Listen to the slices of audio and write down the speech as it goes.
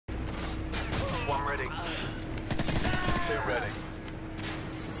One ready. Two ready.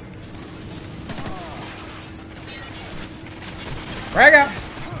 Frag out.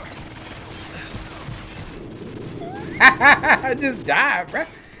 I just died, bro.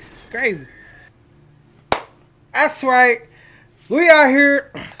 It's crazy. That's right. We are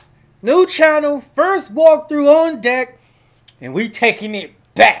here. New channel. First walkthrough on deck. And we taking it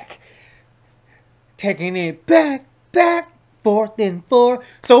back. Taking it back, forth and forth.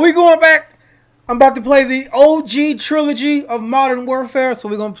 So we going back. I'm about to play the OG trilogy of Modern Warfare. So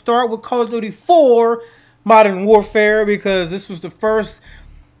we're going to start with Call of Duty 4 Modern Warfare, because this was the first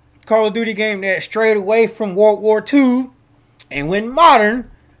Call of Duty game that strayed away from World War II and went modern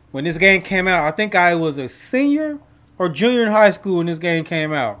when this game came out. I think I was a senior or junior in high school when this game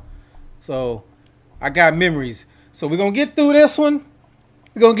came out. So I got memories. So we're going to get through this one.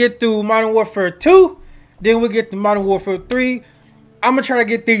 We're going to get through Modern Warfare 2. Then we'll get to Modern Warfare 3. I'm going to try to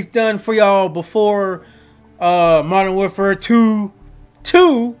get these done for y'all before Modern Warfare 2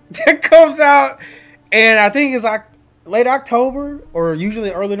 that comes out. And I think it's like late October or usually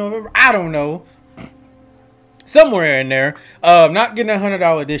early November. I don't know. Somewhere in there. Not getting a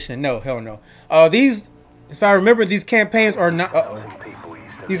 $100 edition. No, hell no. These, if I remember, these campaigns are not.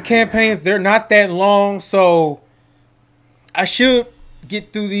 These campaigns, they're not that long, so I should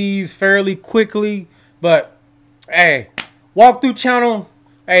get through these fairly quickly. But hey, walkthrough channel.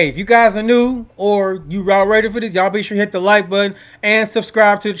 Hey, if you guys are new or you all ready for this, y'all be sure to hit the like button and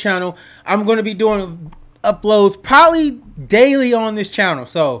subscribe to the channel. I'm going to be doing uploads probably daily on this channel,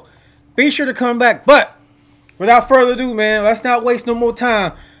 so be sure to come back. But without further ado, man, let's not waste no more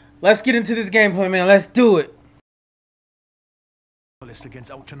time. Let's get into this gameplay, man. Let's do it. Against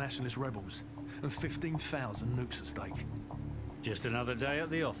ultra-nationalist rebels and 15,000 nukes at stake. Just another day at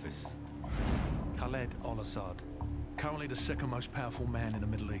the office. Khaled al-Assad, currently the second most powerful man in the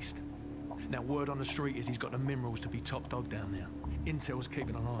Middle East. Now, word on the street is he's got the minerals to be top dog down there. Intel's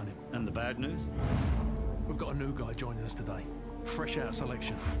keeping an eye on him. And the bad news? We've got a new guy joining us today. Fresh out of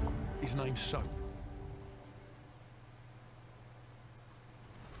selection. His name's Soap.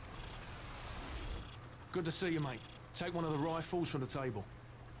 Good to see you, mate. Take one of the rifles from the table.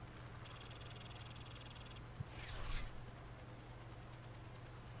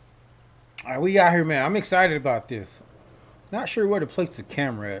 All right, we out here, man. I'm excited about this. Not sure where to place the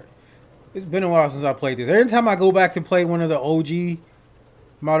camera at. It's been a while since I played this. Every time I go back to play one of the OG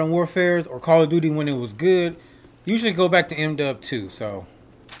Modern Warfares or Call of Duty when it was good, usually go back to MW 2. So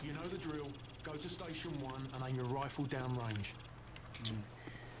you know the drill. Go to Station 1 and aim your rifle down range.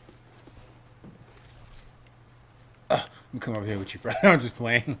 Let me come over here with you, bro. I'm just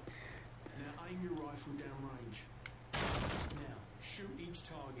playing. Now aim your rifle down range. Now shoot each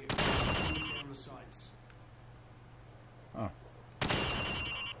target down the sights. Oh.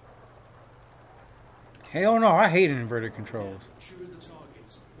 Hell no, I hate inverted controls. Now, shoot at the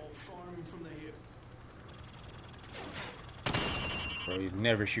targets while firing from the hip. Bro, you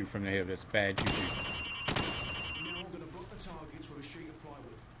never shoot from the hip. That's bad juju. Now I'm going to block the targets with a sheet of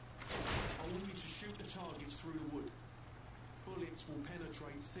plywood. I want you to shoot the targets through the wood. Bullets will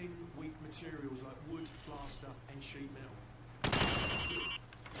penetrate thin, weak materials like wood, plaster, and sheet metal. Now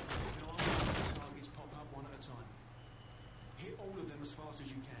I'm going to let the targets pop up one at a time. Hit all of them as fast as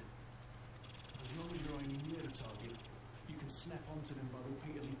you can. As long as you're aiming near the target, you can snap onto them by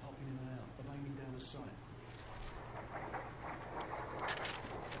repeatedly popping in and out of aiming down the sight.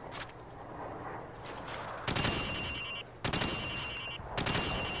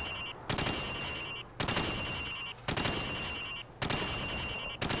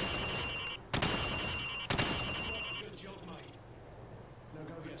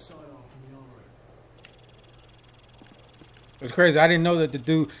 It's crazy. I didn't know that the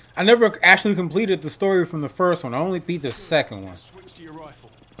dude. I never actually completed the story from the first one. I only beat the second one. Switch to your rifle.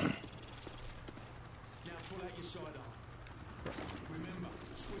 Now pull out your sidearm. Remember,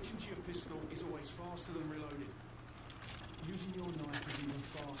 switching to your pistol is always faster than reloading. Using your knife is even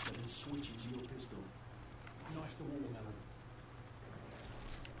faster than switching to your pistol. Knife the watermelon.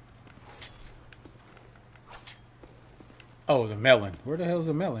 Oh, the melon. Where the hell's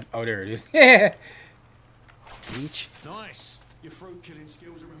the melon? Oh, there it is. Yeah. Each. Nice. Your fruit killing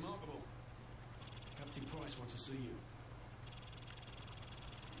skills are remarkable. Captain Price wants to see you.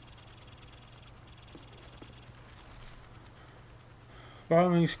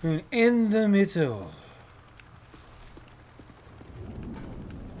 Following screen in the middle.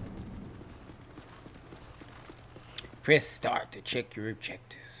 Press start to check your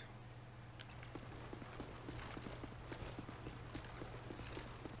objectives.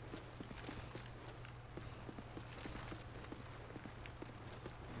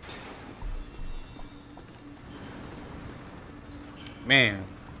 Man,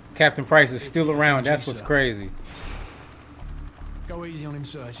 Captain Price is still around. That's what's crazy. Go easy on him,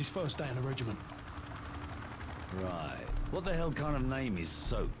 sir. It's his first day in the regiment. Right. What the hell kind of name is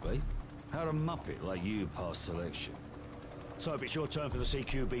Soap, eh? How'd a muppet like you pass selection? Soap, it's your turn for the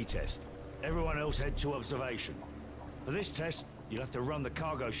CQB test. Everyone else head to observation. For this test, you'll have to run the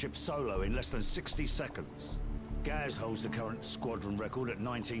cargo ship solo in less than 60 seconds. Gaz holds the current squadron record at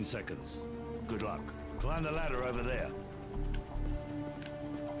 19 seconds. Good luck. Climb the ladder over there.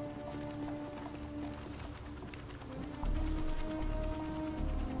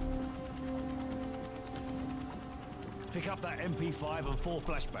 Pick up that MP5 and 4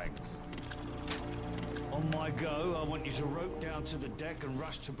 flashbangs. On my go, I want you to rope down to the deck and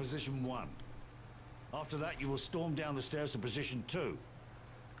rush to position 1. After that, you will storm down the stairs to position 2.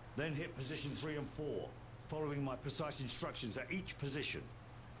 Then hit position 3 and 4, following my precise instructions at each position.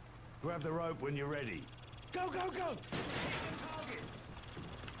 Grab the rope when you're ready. Go, go, go! Hit the targets!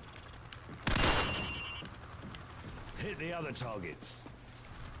 Hit the other targets.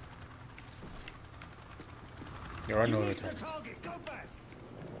 There are You no other missed the targets. target. Go back.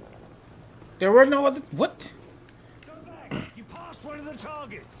 There were no other. What? Go back. You passed one of the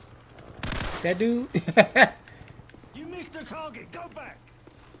targets. That dude? You missed the target. Go back.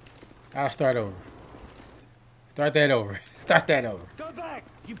 I'll start over. Start that over. Start that over. Go back.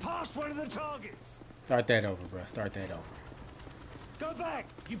 You passed one of the targets. Start that over, bro. Start that over. Go back.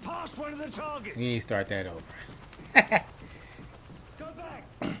 You passed one of the targets. You need to start that over. Go back.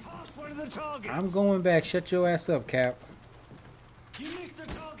 You passed one of the targets. I'm going back. Shut your ass up, Cap. You missed the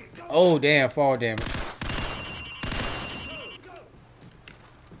target. Go Oh, back. damn. Fall damage. Go.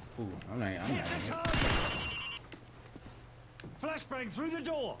 Ooh, I'm not. Hit the target. Flashbang through the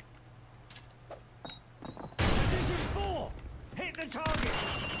door. Position 4. Hit the target.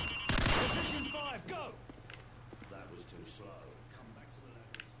 Position 5. Go. That was too slow. Come back to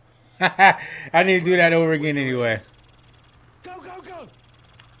the ladders. I need to do that over again anyway. Go, go, go. Hit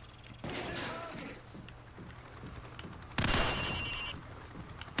the targets.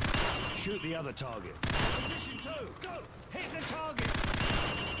 Shoot the other target. Position 2. Go. Hit the target.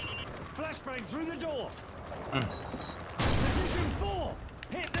 Flashbang through the door. Position 4.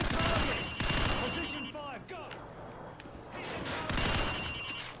 Hit the target. Position 5. Go. Hit the target.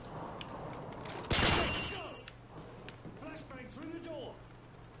 6. Go. Flashbang through the door.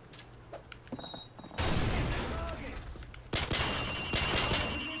 Hit the targets.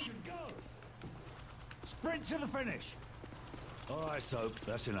 Position. Go. Sprint to the finish. All right, Soap.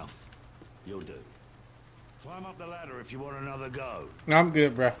 That's enough. You'll do. Climb up the ladder if you want another go. I'm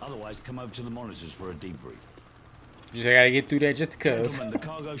good, bro. Otherwise, come over to the monitors for a debrief. Just gotta get through that just because. Gentlemen, the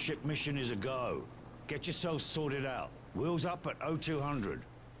cargo ship mission is a go. Get yourselves sorted out. Wheels up at 0200.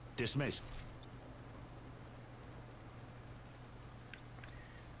 Dismissed.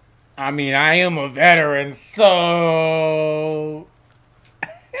 I mean, I am a veteran, so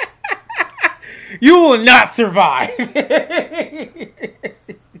you will not survive.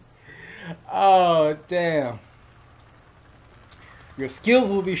 Oh, damn. Your skills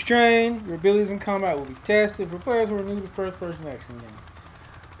will be strained. Your abilities in combat will be tested. For players who are new to first-person action game.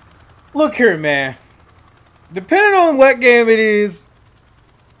 Look here, man. Depending on what game it is,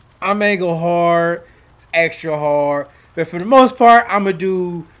 I may go hard, extra hard. But for the most part, I'm going to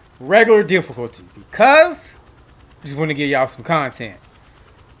do regular difficulty. Because I just want to give y'all some content.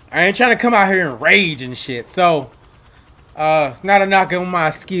 I ain't trying to come out here and rage and shit. So, it's not a knock on my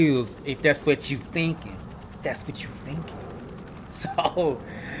skills, if that's what you thinking. That's what you thinking. So,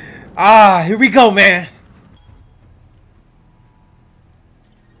 here we go, man.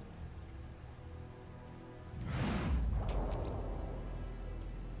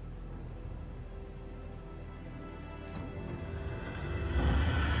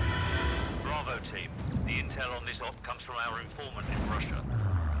 Bravo team, the intel on this op comes from our informant in Russia.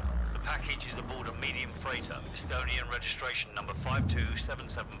 The package is aboard a medium freighter, Estonian registration number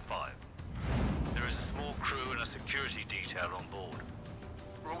 52775. There is a small crew and a security detail on board.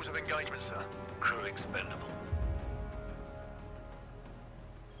 Rules of engagement, sir. Crew expendable.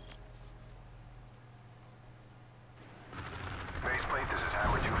 Faceplate, this is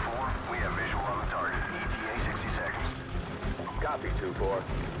Howard 2-4. We have visual on the target. ETA 60 seconds. Copy 2-4.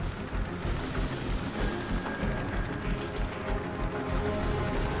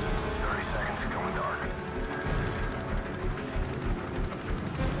 30 seconds, going dark.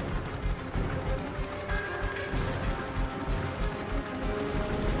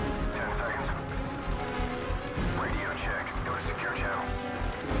 10 seconds. Radio check. Go to secure channel.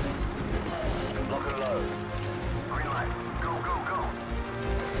 Lock and load. Green light. Go, go, go.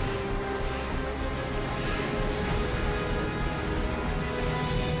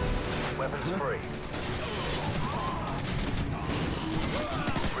 free.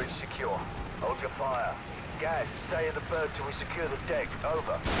 Bridge secure. Hold your fire. Guys, stay in the berg till we secure the deck.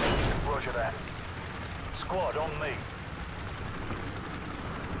 Over. Roger that. Squad, on me.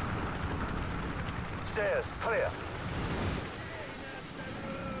 Stairs, clear.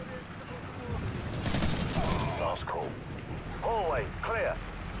 Last call. Hallway, clear.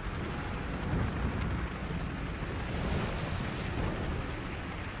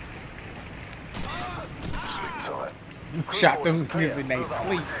 Sleep tight. Shot them niggas in they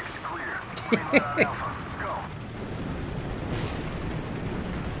sleep.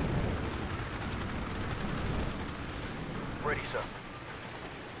 Ready, sir.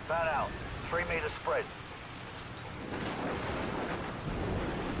 Fan out. 3 meter spread.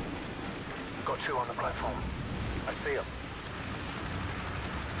 Got 2 on the platform. I see them.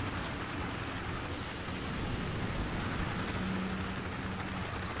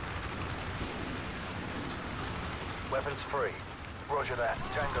 Weapons free. Roger that.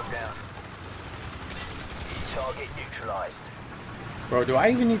 Tango down. Target neutralized. Bro, do I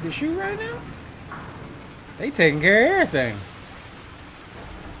even need to shoot right now? They taking care of everything.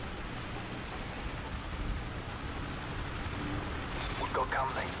 We've got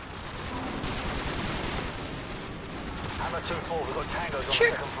company. Hammer 2-4, we've got tangos on the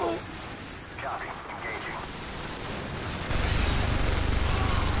second floor. Copy. Engaging.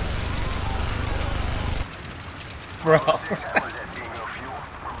 Bro. Hammer's at Dingo fuel.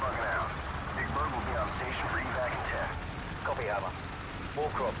 We're bugging out. Big Bird will be on station for evac in 10. Copy, Hammer.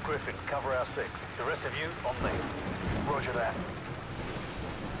 Warcroft, Griffin, cover our 6. The rest of you, on me. Roger that.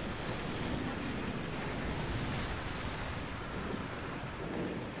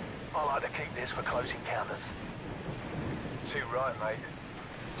 I like to keep this for close encounters. Too right, mate.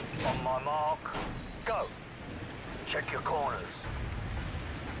 On my mark, go. Check your corners.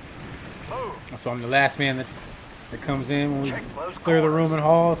 Move. So I'm the last man that comes in when we Check those clear the room and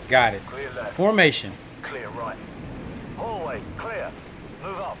halls. Got it. Clear left. Formation. Clear right. Hallway, clear.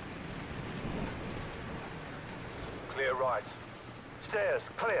 Move up. Clear right. Stairs,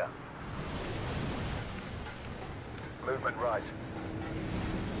 clear. Movement right.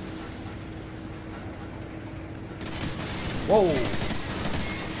 Whoa.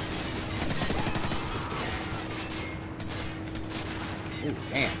 Ooh,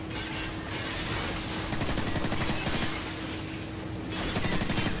 damn.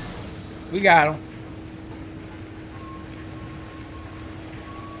 We got him.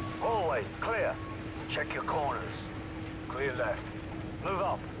 Hallway, clear. Check your corners. Clear left. Move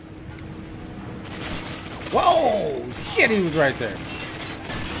up. Whoa! Shit, he was right there.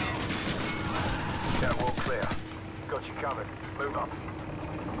 That wall clear. Got you covered. Move up.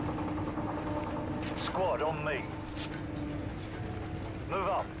 Squad on me. Move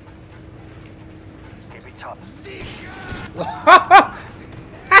up. Keep it tough.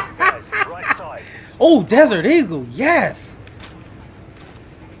 Guys, right side. Oh, Desert Eagle, yes!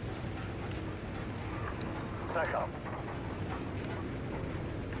 Stack up.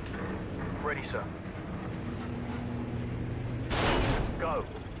 Ready, sir. Go.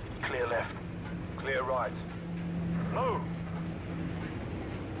 Clear left. Clear right. Move.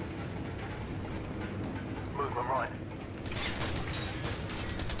 Movement right.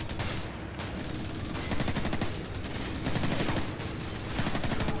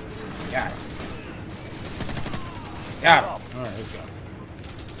 Got it. Got it. All right, let's go.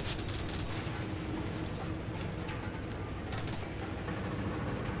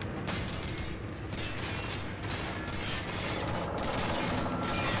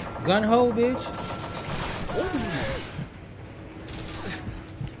 Gun hole, bitch.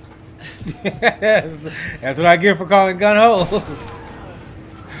 That's what I get for calling gun hole.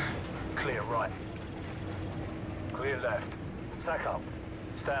 Clear right. Clear left. Stack up.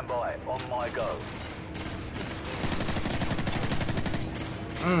 Stand by. On my go.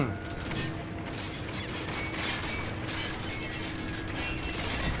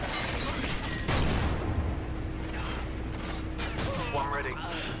 One ready.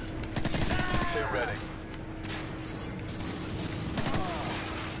 Two ready.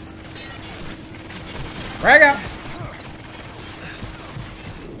 Frag out.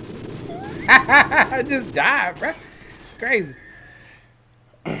 I just died, bro. It's crazy.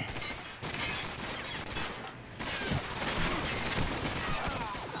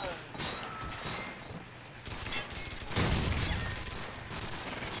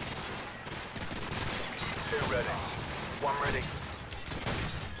 Two ready. One ready.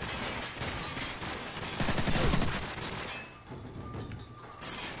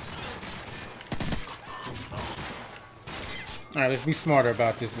 All right, let's be smarter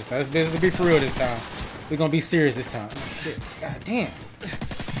about this time. Let's be for real this time. We're gonna be serious this time. Shit. God damn,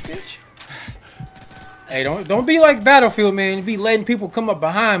 bitch. Hey, don't be like Battlefield, man. You be letting people come up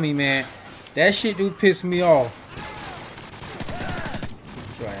behind me, man. That shit do piss me off.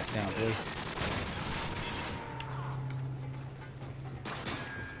 Get your ass down, boy.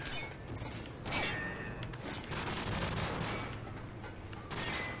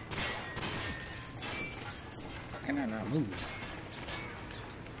 How can I not move?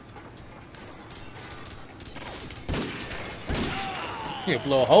 He'll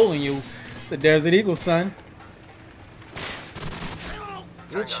blow a hole in you. It's a Desert Eagle, son.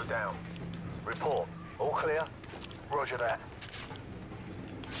 Tango down. Report. All clear? Roger that.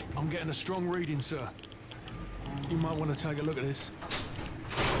 I'm getting a strong reading, sir. You might want to take a look at this.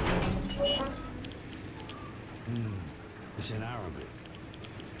 It's in Arabic.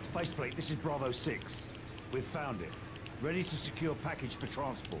 Faceplate, this is Bravo 6. We've found it. Ready to secure package for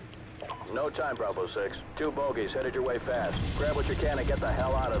transport. No time, Bravo 6. 2 bogeys headed your way fast. Grab what you can and get the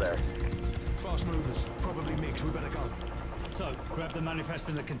hell out of there. Fast movers. Probably mixed. We better go. So, grab the manifest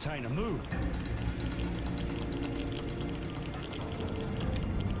in the container. Move!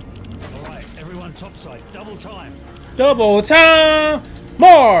 Alright, everyone topside. Double time. Double time!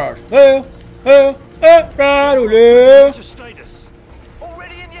 March! Right, What's your status?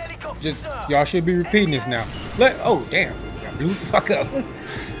 Already in the helicopter, just sir. y'all should be repeating this now. Oh damn, I blew the fuck up.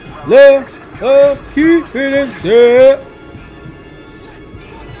 Left up, keep it in there.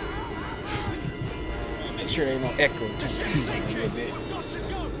 Make sure there ain't no echo. Just a little bit.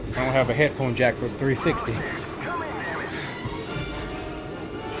 I don't have a headphone jack for the 360. Big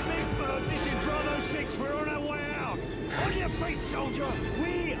Bird, this is Bravo 6. We're on our way out. On your feet, soldier.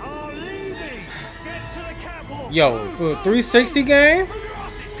 We are leaving. Get to the catwalk. Yo, for a 360 game, Move your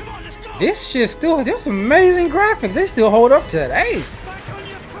asses. Come on, let's go. this shit still, there's amazing graphics. They still hold up today. Back on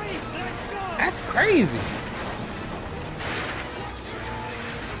your feet. Let's go. That's crazy.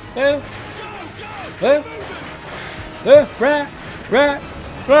 Left, left, left, right, left,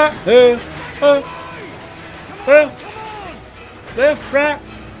 left,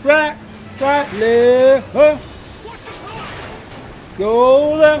 right, left,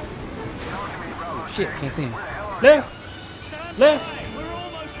 go left. Oh, shit, can't see him. Left,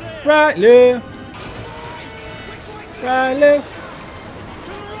 left, right, left, right, left,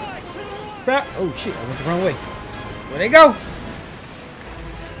 right. Oh shit, I went the wrong way. Where they go?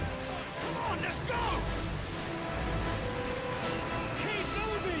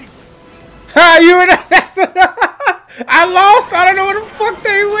 Ha! You were not. I lost. I don't know where the fuck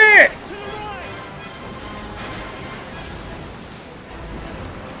they went.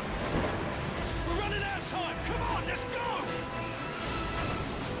 We're running out of time. Come on, let's go.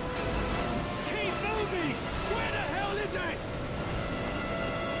 Keep moving. Where the hell is it?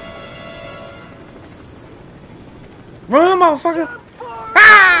 Run, motherfucker.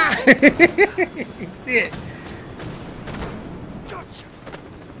 Ah! Shit. Gotcha.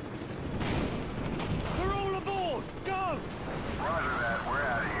 We're all aboard. Go. Roger that. We're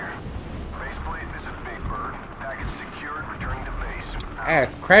out of here. Faceplate, this is Big Bird. Package secured. Returning to base.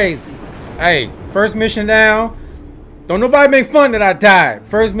 That's crazy. Hey, first mission down. Don't nobody make fun that I died.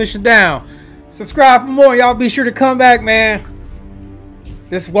 First mission down. Subscribe for more. Y'all be sure to come back, man.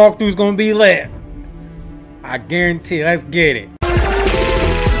 This walkthrough's gonna be lit. I guarantee. Let's get it.